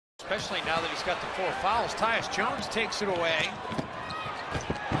Especially now that he's got the 4 fouls. Tyus Jones takes it away.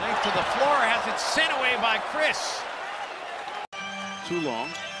 Length to the floor, has it sent away by Chriss. Too long.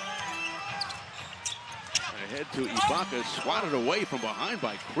 Ahead to Ibaka, swatted away from behind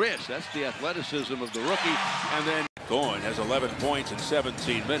by Chriss. That's the athleticism of the rookie. And then Goin has 11 points in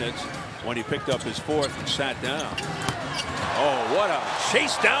 17 minutes when he picked up his 4th and sat down. Oh, what a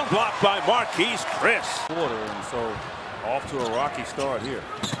chase down block by Marquese Chriss. And so off to a rocky start here.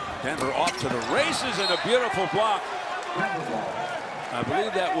 Denver off to the races and a beautiful block. I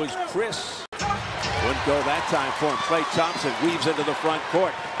believe that was Chriss. Wouldn't go that time for him. Klay Thompson weaves into the front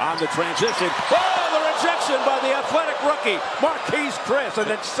court on the transition. Oh, the rejection by the athletic rookie, Marquese Chriss, and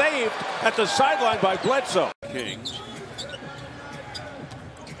then saved at the sideline by Bledsoe. Kings.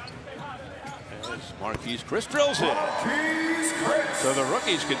 As Marquese Chriss drills it. So the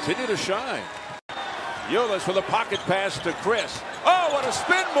rookies continue to shine. Ulis with a pocket pass to Chriss. Oh, what a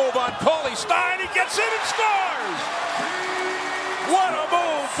spin move on Coley Stein. He gets in and scores. What a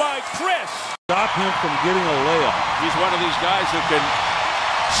move by Chriss. Stop him from getting a layup. He's one of these guys who can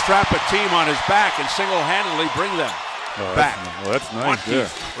strap a team on his back and single-handedly bring them back. That's nice.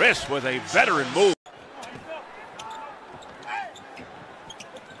 Marquese Chriss with a veteran move.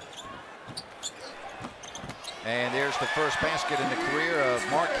 And there's the first basket in the career of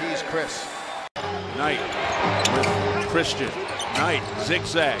Marquese Chriss. Knight with Christian. Knight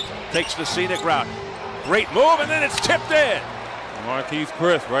zigzag, takes the scenic route. Great move, and then it's tipped in. Marquese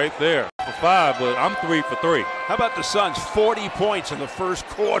Chriss right there for 5, but I'm 3 for 3. How about the Suns? 40 points in the first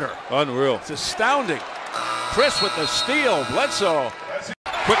quarter. Unreal. It's astounding. Chriss with the steal. Bledsoe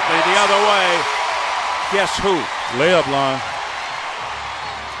quickly the other way. Guess who? Layup line.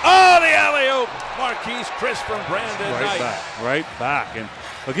 Oh, the alley-oop. Marquese Chriss from Brandon Right Knight. back. Right back. And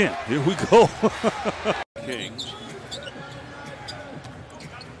again, here we go. Kings.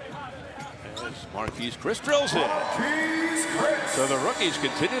 As Marquese Chriss drills it. So the rookies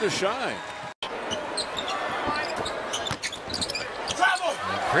continue to shine.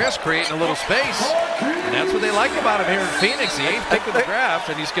 Chriss creating a little space. And that's what they like about him here in Phoenix. The 8th pick of the draft,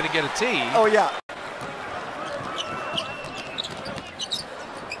 and he's going to get a tee. Oh, yeah.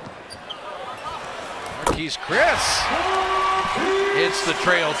 Marquese Chriss. It's the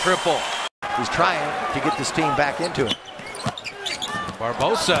trail triple. He's trying to get this team back into it.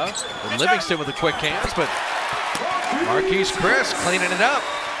 Barbosa and Livingston with the quick hands, but Marquese Chriss cleaning it up.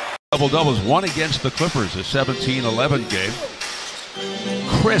 Double-doubles, one against the Clippers, a 17-11 game.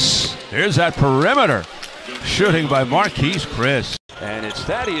 Chriss, here's that perimeter. Shooting by Marquese Chriss. And it's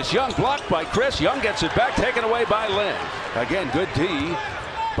Thaddeus Young blocked by Chriss. Young gets it back, taken away by Lynn. Again, good D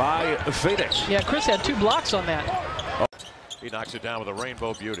by Phoenix. Yeah, Chriss had 2 blocks on that. Oh. He knocks it down with a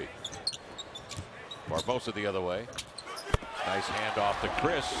rainbow beauty. Barbosa the other way. Nice handoff to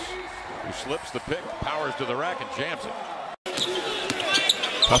Chriss, who slips the pick, powers to the rack, and jams it.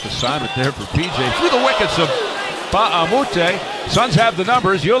 Tough assignment there for PJ. Through the wickets of Ba'amute. Suns have the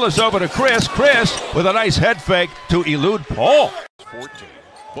numbers. Ulis over to Chriss. Chriss with a nice head fake to elude Paul. 14.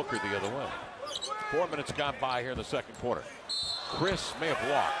 Booker the other way. 4 minutes gone by here in the second quarter. Chriss may have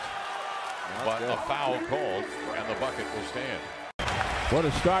walked, but a foul called, and the bucket will stand. What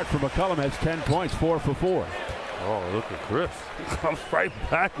a start for McCollum. Has 10 points, 4 for 4. Oh, look at Chriss. Comes right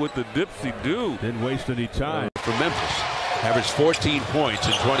back with the dipsy do. Didn't waste any time. For Memphis, averaged 14 points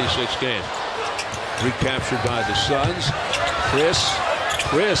in 26 games. Recaptured by the Suns.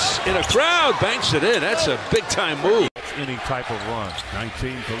 Chriss in a crowd, banks it in. That's a big-time move. Any type of run.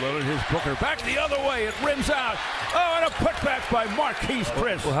 19 to load. Here's Booker back the other way. It rims out. Oh, and a putback by Marquese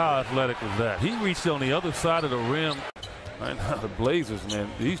Chriss. Well, how athletic was that? He reached on the other side of the rim. Right now, the Blazers, man,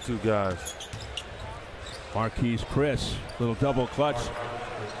 these 2 guys. Marquese Chriss, little double clutch.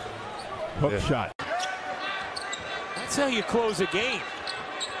 Hook shot. That's how you close a game.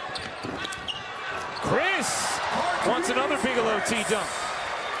 Chriss wants another Bigelow T dunk.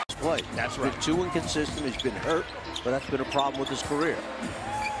 Play. That's right. Been too inconsistent. He's been hurt, but that's been a problem with his career.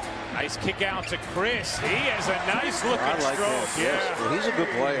 Nice kick out to Chriss. He has a nice looking like stroke. Yeah, yes. Well, he's a good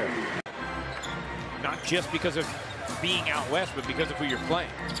player. Not just because of being out west, but because of who you're playing.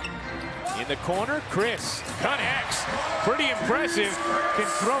 In the corner, Chriss connects. Pretty impressive. Can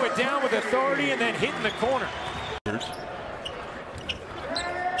throw it down with authority and then hit in the corner.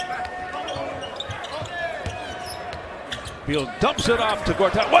 Beal dumps it off to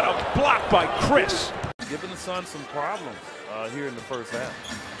Gortat. What a block by Chriss. Giving the Suns some problems here in the first half.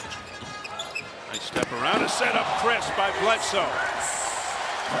 Nice step around, a set up Chriss by Bledsoe.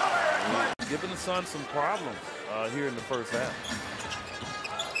 Giving the Suns some problems here in the first half.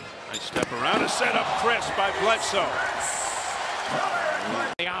 Nice step around, a set up Chriss by Bledsoe.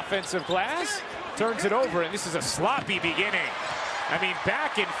 The offensive glass turns it over, and this is a sloppy beginning. I mean,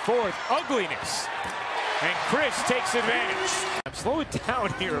 back and forth ugliness. And Chriss takes advantage. Slow it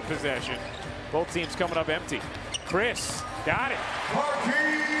down here in possession. Both teams coming up empty. Chriss got it.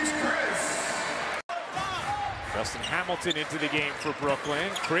 Marquese Chriss. Justin Hamilton into the game for Brooklyn.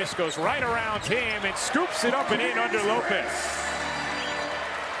 Chriss goes right around him and scoops it up and in under Lopez.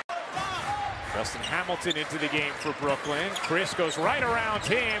 Justin Hamilton into the game for Brooklyn. Chriss goes right around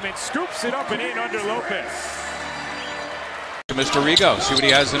him and scoops it up and in under Lopez. Mr. Rigo, see what he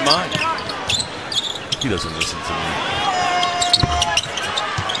has in mind. He doesn't listen to me.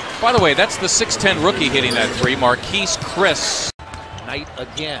 By the way, that's the 6'10 rookie hitting that three, Marquese Chriss. Knight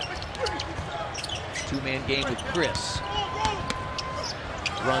again. Two-man game with Chriss.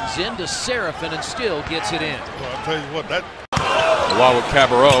 Runs into Seraphin and still gets it in. Well, I'll tell you what, that. While with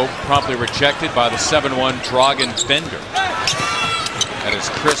Cabarrot, promptly rejected by the 7'1 Dragan Bender. That is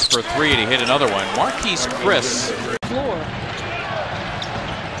Chriss for three, and he hit another one. Marquese Chriss. Floor.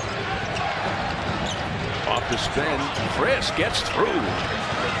 Off the spin, Chriss gets through.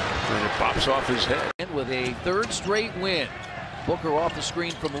 And it pops off his head. And with a third straight win. Booker off the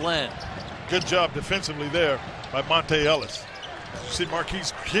screen from Len. Good job defensively there by Monte Ellis. You see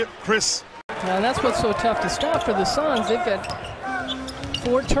Marquese Chriss. Now that's what's so tough to stop for the Suns. They've got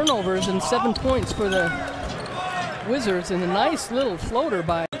 4 turnovers and 7 points for the Wizards, and a nice little floater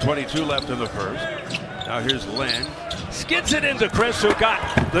by. 22 left in the first. Now here's Len. Skids it into Chriss, who got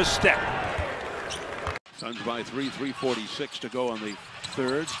the step. Suns by 3, 3:46 to go on the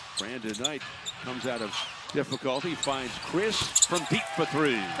third. Brandon Knight comes out of difficulty, finds Chriss from deep for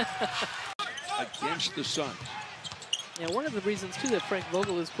three. Against the Suns. Yeah, one of the reasons too that Frank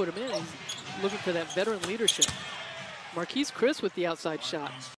Vogel has put him in, he's looking for that veteran leadership. Marquese Chriss with the outside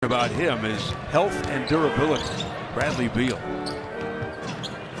shot. About him is health and durability. Bradley Beal.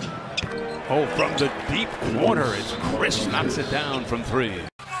 Oh, from the deep corner, it's Chriss knocks it down from three.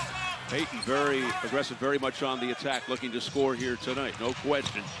 Payton very aggressive, very much on the attack, looking to score here tonight, no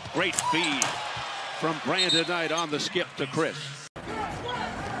question. Great feed from Brandon Knight on the skip to Chriss.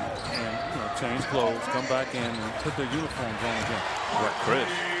 And, change clothes, come back in, and put their uniforms on again. What,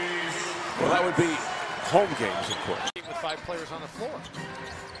 Chriss? Well, that would be home games, of course. With 5 players on the floor.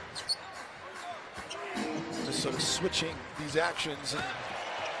 Just sort of switching these actions. And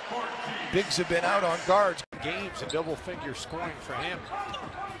bigs have been out on guards. Games, a double figure scoring for him.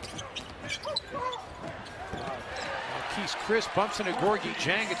 Marquese Chriss bumps into Gorgui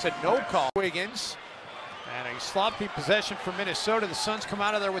Dieng. It's a no call. Wiggins. And a sloppy possession for Minnesota. The Suns come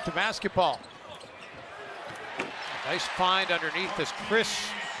out of there with the basketball. Nice find underneath as Chriss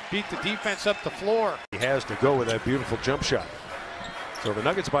beat the defense up the floor. He has to go with that beautiful jump shot. So the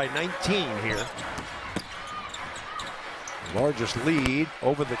Nuggets by 19 here. Largest lead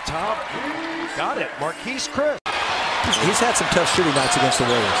over the top. Got it, Marquese Chriss. He's had some tough shooting nights against the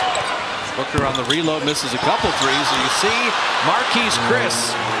Warriors. Booker on the reload misses a couple threes, and you see Marquese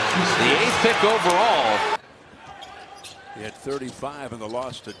Chriss, the 8th pick overall. He had 35 in the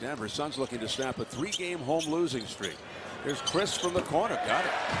loss to Denver. Suns looking to snap a 3-game home losing streak. Here's Chriss from the corner. Got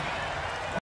it.